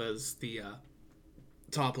 Joseph as the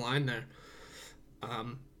top line there.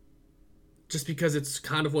 Just because it's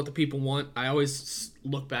kind of what the people want. I always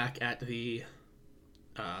look back at the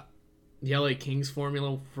LA Kings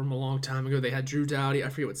formula from a long time ago. They had Drew Doughty. I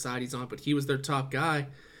forget what side he's on, but he was their top guy.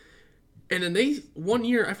 And then one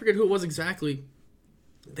year, I forget who it was exactly,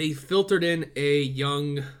 they filtered in a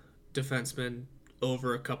young defenseman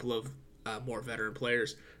over a couple of more veteran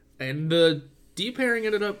players. And the D pairing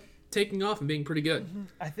ended up taking off and being pretty good.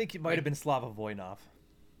 I think it might have been Slava Voinov.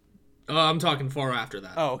 I'm talking far after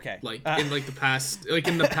that. Oh, okay. In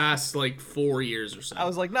the past 4 years or so. I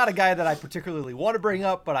was not a guy that I particularly want to bring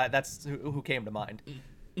up, but that's who came to mind.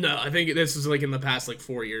 No, I think this was in the past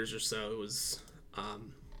 4 years or so. It was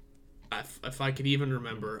if I could even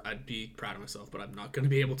remember, I'd be proud of myself, but I'm not going to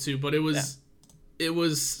be able to. But it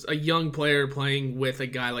was a young player playing with a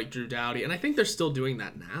guy like Drew Doughty, and I think they're still doing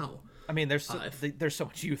that now. I mean, there's so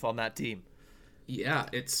much youth on that team. Yeah,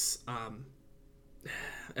 it's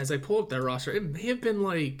as I pull up their roster, it may have been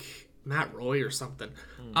like Matt Roy or something.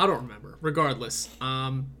 I don't remember. Regardless,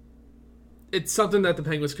 it's something that the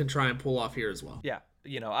Penguins can try and pull off here as well. Yeah,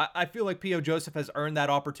 I feel like P.O. Joseph has earned that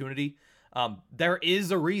opportunity. There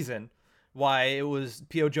is a reason why it was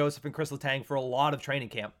P.O. Joseph and Chris Letang for a lot of training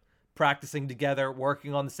camp, practicing together,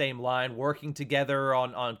 working on the same line, working together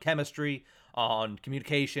on chemistry, on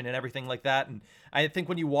communication and everything like that. And I think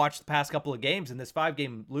when you watch the past couple of games, in this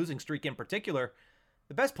 5-game losing streak in particular,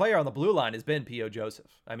 the best player on the blue line has been P.O.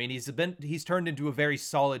 Joseph. I mean, he's turned into a very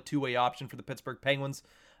solid two-way option for the Pittsburgh Penguins.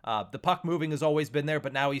 The puck moving has always been there,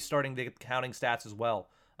 but now he's starting to get counting stats as well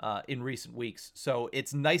in recent weeks. So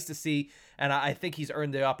it's nice to see, and I think he's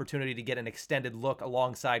earned the opportunity to get an extended look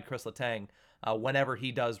alongside Chris Letang whenever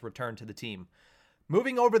he does return to the team.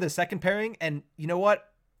 Moving over the second pairing, and you know what?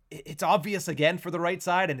 It's obvious again for the right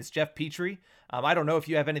side, and it's Jeff Petrie. I don't know if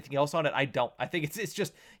you have anything else on it. I don't. I think it's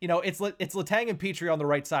just, it's Letang and Petrie on the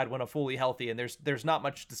right side when fully healthy, and there's not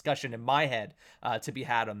much discussion in my head to be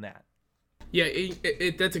had on that. Yeah,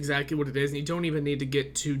 that's exactly what it is, and you don't even need to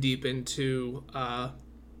get too deep into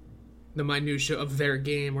the minutia of their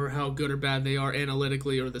game or how good or bad they are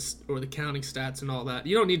analytically or the counting stats and all that.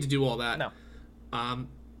 You don't need to do all that. No.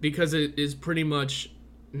 Because it is pretty much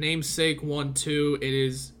namesake 1-2. It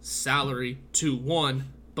is salary 2-1,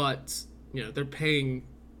 but they're paying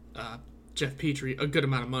Jeff Petrie a good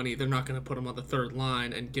amount of money. They're not going to put him on the third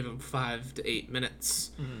line and give him 5 to 8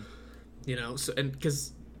 minutes. So and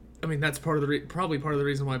because that's probably part of the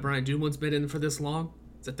reason why Brian Dumoulin's been in for this long.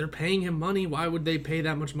 Is that they're paying him money. Why would they pay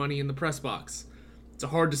that much money in the press box? It's a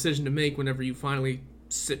hard decision to make whenever you finally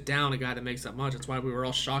sit down a guy that makes that much. That's why we were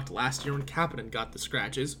all shocked last year when Kapanen got the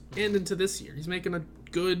scratches, and into this year. He's making a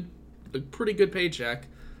pretty good paycheck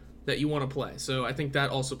that you want to play. So I think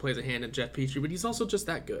that also plays a hand in Jeff Petrie, but he's also just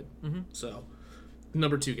that good. So,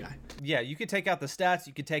 number 2 guy. Yeah, you could take out the stats.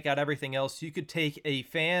 You could take out everything else. You could take a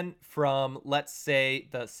fan from, let's say,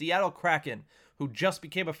 the Seattle Kraken, who just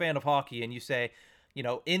became a fan of hockey, and you say,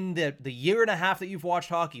 in the year and a half that you've watched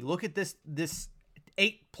hockey, look at this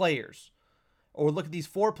 8 players, or look at these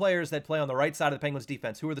 4 players that play on the right side of the Penguins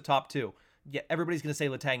defense. Who are the top 2? Yeah, everybody's going to say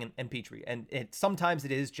Letang and Petrie, and sometimes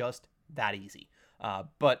it is just that easy.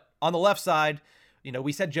 But on the left side,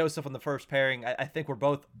 we said Joseph on the first pairing. I think we're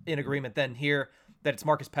both in agreement then here that it's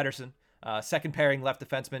Marcus Pettersson, second pairing left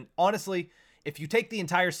defenseman. Honestly, if you take the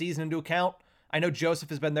entire season into account, I know Joseph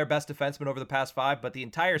has been their best defenseman over the past 5, but the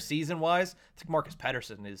entire season-wise, I think Marcus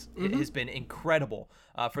Pettersson has been incredible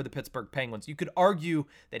for the Pittsburgh Penguins. You could argue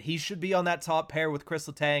that he should be on that top pair with Chris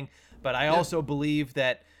Letang, but I also believe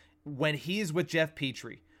that when he's with Jeff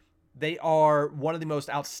Petrie, they are one of the most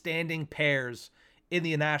outstanding pairs in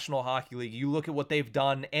the National Hockey League. You look at what they've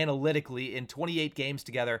done analytically in 28 games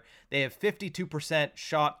together. They have 52%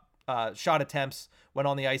 shot attempts when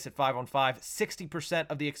on the ice at 5-on-5, 60%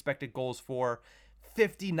 of the expected goals for,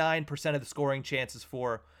 59% of the scoring chances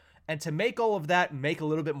for. And to make all of that make a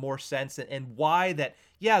little bit more sense and why that,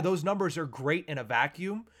 yeah, those numbers are great in a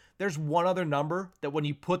vacuum, there's one other number that when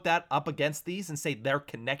you put that up against these and say they're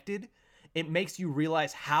connected, it makes you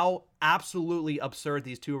realize how absolutely absurd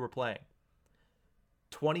these two were playing.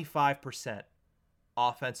 25%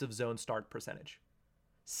 offensive zone start percentage.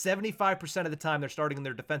 75% of the time they're starting in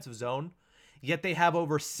their defensive zone, yet they have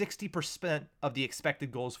over 60% of the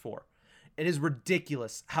expected goals for. It is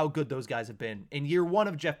ridiculous how good those guys have been in year 1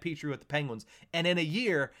 of Jeff Petrie with the Penguins, and in a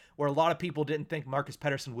year where a lot of people didn't think Marcus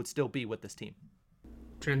Pettersson would still be with this team.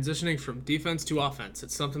 Transitioning from defense to offense.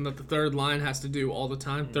 It's something that the third line has to do all the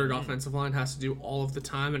time. Third offensive line has to do all of the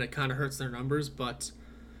time, and it kind of hurts their numbers, but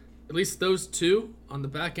at least those two on the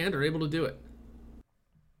back end are able to do it.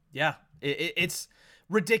 Yeah, it's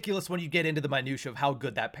ridiculous when you get into the minutia of how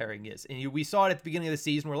good that pairing is. And we saw it at the beginning of the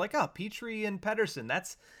season. We're like, Petrie and Pettersson,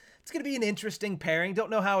 it's going to be an interesting pairing. Don't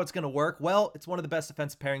know how it's going to work. Well, it's one of the best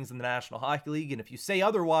defensive pairings in the National Hockey League, and if you say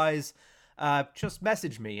otherwise, just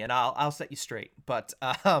message me and I'll set you straight. But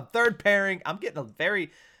third pairing, I'm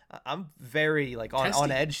very like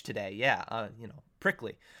on edge today. Yeah,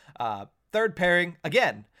 prickly. Third pairing,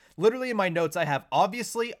 again, literally in my notes I have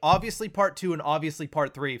obviously part 2 and obviously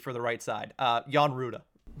part 3 for the right side. Jan Ruda.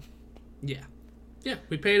 Yeah,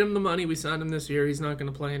 we paid him the money. We signed him this year. He's not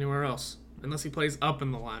going to play anywhere else unless he plays up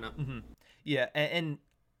in the lineup. Yeah, and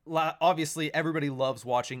obviously everybody loves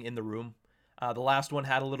watching In the Room. The last one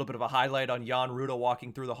had a little bit of a highlight on Jan Ruda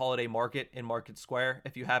walking through the holiday market in Market Square.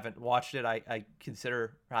 If you haven't watched it,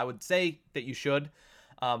 I would say that you should.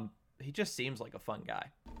 He just seems like a fun guy.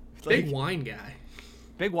 Big wine guy.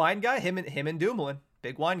 Big wine guy? Him and Dumoulin.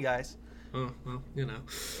 Big wine guys. Oh, well, you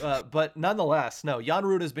know. But nonetheless, no, Jan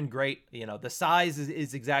Ruda's been great. You know, the size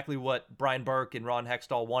is exactly what Brian Burke and Ron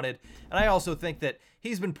Hextall wanted. And I also think that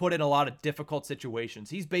he's been put in a lot of difficult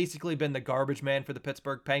situations. He's basically been the garbage man for the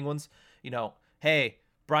Pittsburgh Penguins. You know, hey,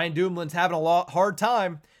 Brian Dumoulin's having a hard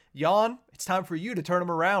time. Jan, it's time for you to turn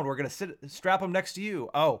him around. We're going to strap him next to you.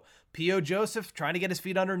 Oh, P.O. Joseph trying to get his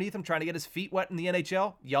feet underneath him, trying to get his feet wet in the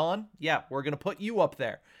NHL. Jan, yeah, we're going to put you up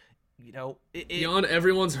there. You know, Jan,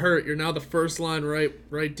 everyone's hurt. You're now the first line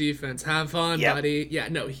right defense. Have fun, buddy. Yeah,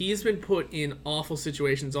 no, he's been put in awful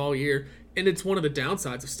situations all year, and it's one of the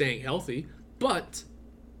downsides of staying healthy, but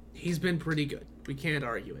he's been pretty good. We can't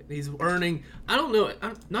argue it. He's earning, I don't know,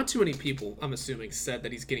 not too many people, I'm assuming, said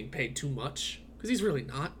that he's getting paid too much, because he's really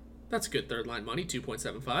not. That's good third line money,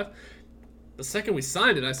 2.75. The second we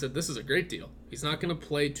signed it, I said, this is a great deal. He's not going to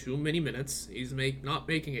play too many minutes. He's not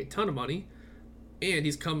making a ton of money. And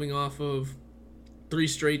he's coming off of 3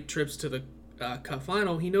 straight trips to the Cup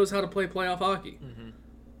final. He knows how to play playoff hockey.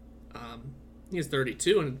 Mm-hmm. He's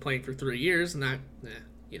 32 and playing for 3 years, and that,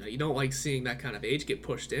 you know, you don't like seeing that kind of age get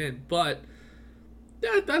pushed in. But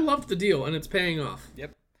yeah, I love the deal, and it's paying off.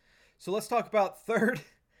 Yep. So let's talk about third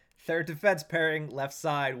defense pairing, left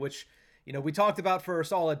side, which, you know, we talked about for a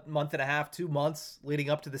solid month and a half, 2 months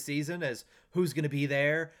leading up to the season as who's going to be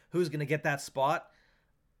there, who's going to get that spot.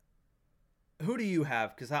 Who do you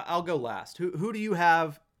have? Because I'll go last. Who do you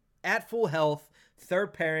have at full health,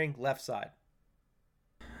 third pairing, left side?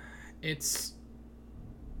 It's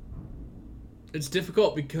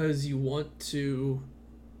difficult because you want to...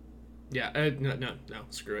 Yeah, no,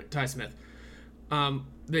 screw it. Ty Smith.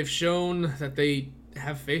 They've shown that they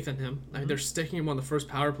have faith in him. I mean, they're sticking him on the first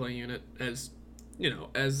power play unit as, you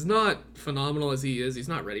know, as not phenomenal as he is. He's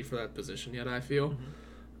not ready for that position yet, I feel.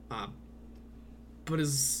 Mm-hmm. But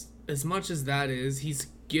as much as that is, he's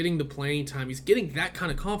getting the playing time. He's getting that kind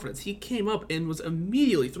of confidence. He came up and was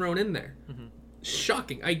immediately thrown in there. Mm-hmm.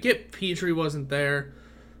 Shocking. I get Petrie wasn't there,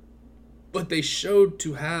 but they showed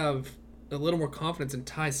to have a little more confidence in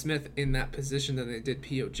Ty Smith in that position than they did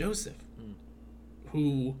P.O. Joseph,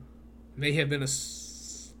 who may have been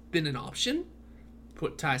an option.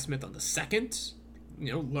 Put Ty Smith on the second,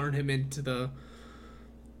 you know, learn him into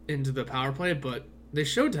the power play, but they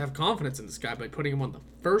showed to have confidence in this guy by putting him on the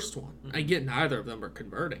first one. Mm-hmm. I get neither of them are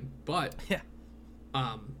converting, but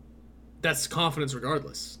that's confidence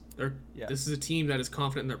regardless. This is a team that is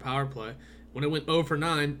confident in their power play. When it went 0 for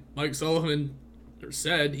 9, Mike Sullivan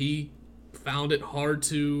said he found it hard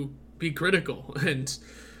to be critical, and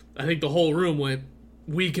I think the whole room went,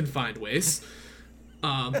 we can find ways.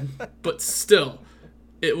 But still,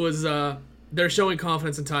 it was they're showing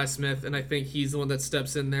confidence in Ty Smith, and I think he's the one that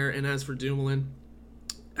steps in there. And as for Dumoulin,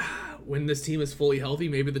 when this team is fully healthy,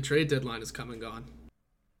 maybe the trade deadline is come and gone.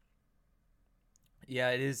 Yeah,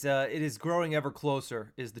 it is growing ever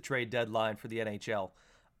closer, is the trade deadline for the NHL.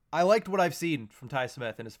 I liked what I've seen from Ty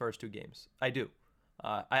Smith in his first 2 games. I do.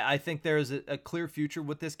 I think there's a clear future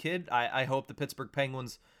with this kid. I hope the Pittsburgh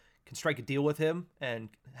Penguins can strike a deal with him and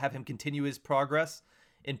have him continue his progress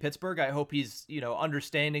in Pittsburgh. I hope he's, you know,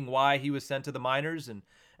 understanding why he was sent to the minors and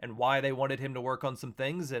why they wanted him to work on some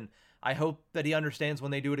things. And I hope that he understands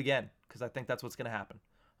when they do it again, because I think that's what's going to happen.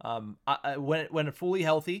 When fully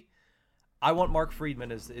healthy, I want Mark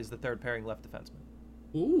Friedman as the third pairing left defenseman.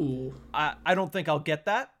 Ooh. I don't think I'll get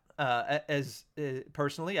that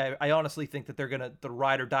personally. I honestly think that they're going to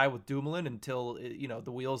ride or die with Dumoulin until, you know,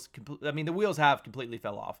 the wheels have completely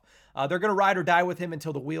fell off. They're going to ride or die with him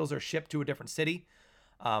until the wheels are shipped to a different city.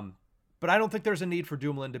 But I don't think there's a need for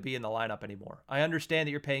Dumoulin to be in the lineup anymore. I understand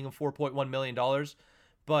that you're paying him $4.1 million,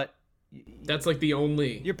 but that's like the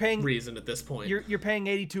only reason at this point. You're paying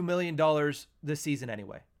 $82 million this season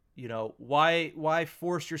anyway. You know, why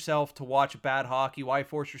force yourself to watch bad hockey? Why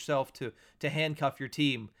force yourself to handcuff your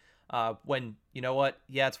team when, you know what?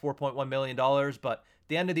 Yeah, it's $4.1 million, but at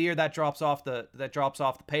the end of the year that drops off the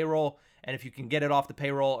payroll, and if you can get it off the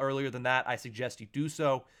payroll earlier than that, I suggest you do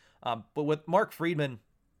so. But with Mark Friedman,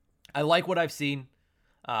 I like what I've seen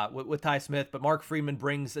with Ty Smith, but Mark Friedman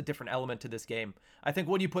brings a different element to this game. I think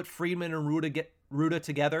when you put Friedman and Ruda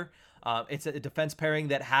together, it's a defense pairing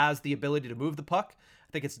that has the ability to move the puck.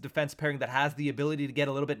 I think it's a defense pairing that has the ability to get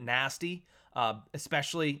a little bit nasty,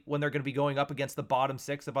 especially when they're going to be going up against the bottom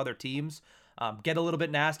 6 of other teams. Get a little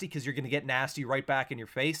bit nasty because you're going to get nasty right back in your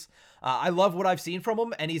face. I love what I've seen from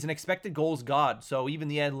him, and he's an expected goals god, so even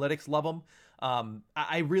the analytics love him.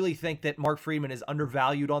 I really think that Mark Friedman is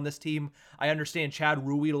undervalued on this team. I understand Chad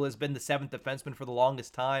Ruhwedel has been the 7th defenseman for the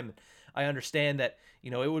longest time. I understand that,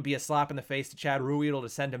 it would be a slap in the face to Chad Ruhwedel to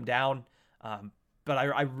send him down. But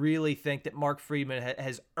I really think that Mark Friedman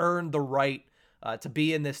has earned the right to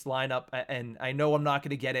be in this lineup. And I know I'm not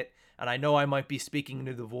going to get it. And I know I might be speaking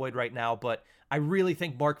into the void right now, but I really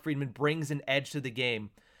think Mark Friedman brings an edge to the game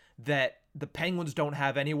that the Penguins don't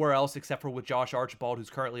have anywhere else except for with Josh Archibald, who's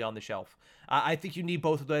currently on the shelf. I think you need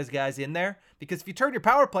both of those guys in there, because if you turn your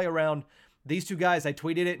power play around, these two guys, I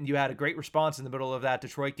tweeted it and you had a great response in the middle of that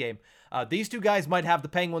Detroit game. These two guys might have the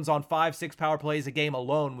Penguins on 5-6 power plays a game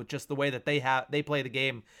alone with just the way that they play the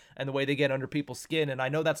game and the way they get under people's skin. And I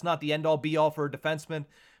know that's not the end-all be-all for a defenseman,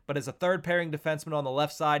 but as a third-pairing defenseman on the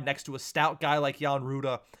left side next to a stout guy like Jan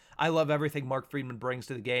Rutta, I love everything Mark Friedman brings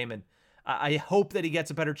to the game, and I hope that he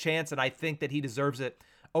gets a better chance, and I think that he deserves it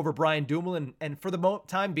over Brian Dumoulin. And for the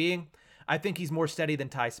time being, I think he's more steady than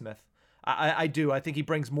Ty Smith. I do. I think he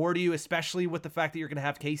brings more to you, especially with the fact that you're going to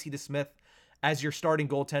have Casey DeSmith as your starting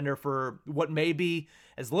goaltender for what may be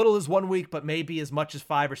as little as 1 week, but maybe as much as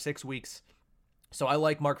 5 or 6 weeks. So I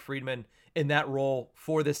like Mark Friedman in that role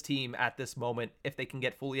for this team at this moment, if they can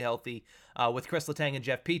get fully healthy, with Chris Letang and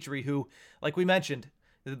Jeff Petrie, who, like we mentioned,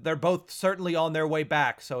 they're both certainly on their way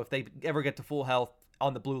back. So if they ever get to full health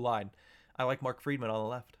on the blue line, I like Mark Friedman on the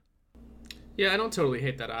left. Yeah, I don't totally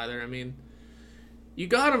hate that either. I mean, you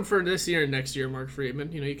got him for this year and next year, Mark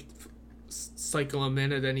Friedman. You could cycle him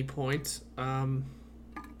in at any point. And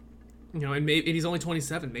maybe he's only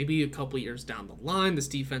 27. Maybe a couple years down the line, this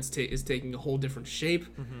defense is taking a whole different shape.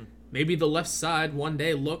 Mm-hmm. Maybe the left side one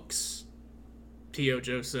day looks T.O.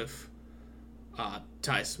 Joseph,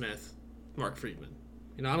 Ty Smith, Mark Friedman.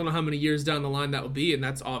 I don't know how many years down the line that will be, and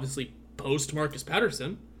that's obviously post Marcus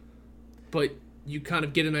Pettersson. But you kind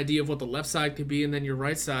of get an idea of what the left side could be, and then your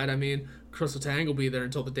right side. I mean, Chris Letang will be there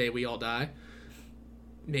until the day we all die.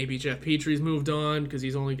 Maybe Jeff Petrie's moved on because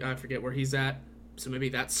I forget where he's at. So maybe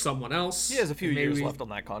that's someone else. He has a few years left on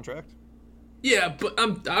that contract. Yeah, but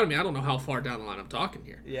I don't know how far down the line I'm talking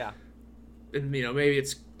here. Yeah. And maybe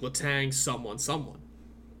it's Letang, someone.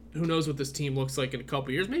 Who knows what this team looks like in a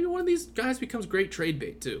couple years? Maybe one of these guys becomes great trade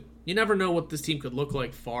bait too. You never know what this team could look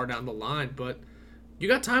like far down the line, but you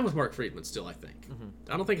got time with Mark Friedman still, I think.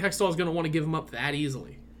 Mm-hmm. I don't think Hextall is going to want to give him up that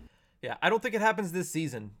easily. Yeah, I don't think it happens this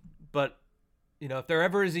season, but if there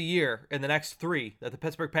ever is a year in the next 3 that the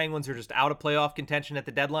Pittsburgh Penguins are just out of playoff contention at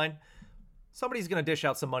the deadline, somebody's going to dish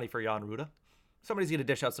out some money for Jan Rutta. Somebody's going to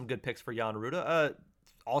dish out some good picks for Jan Rutta.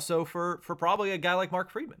 Also for probably a guy like Mark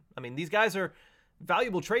Friedman. I mean, these guys are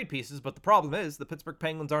valuable trade pieces, but the problem is the Pittsburgh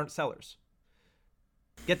Penguins aren't sellers.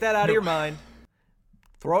 Get that out of your mind.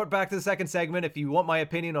 Throw it back to the second segment if you want my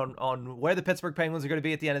opinion on where the Pittsburgh Penguins are going to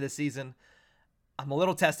be at the end of this season. I'm a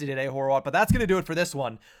little testy today, Horwat, but that's going to do it for this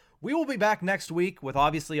one. We will be back next week with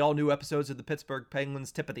obviously all new episodes of the Pittsburgh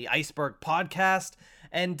Penguins Tip of the Iceberg podcast.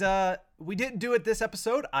 And we didn't do it this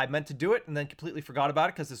episode. I meant to do it and then completely forgot about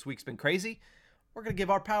it because this week's been crazy. We're going to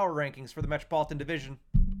give our power rankings for the Metropolitan Division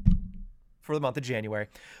for the month of January.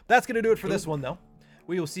 That's going to do it for this one, though.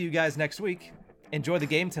 We will see you guys next week. Enjoy the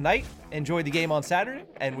game tonight. Enjoy the game on Saturday.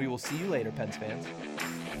 And we will see you later, Pens fans.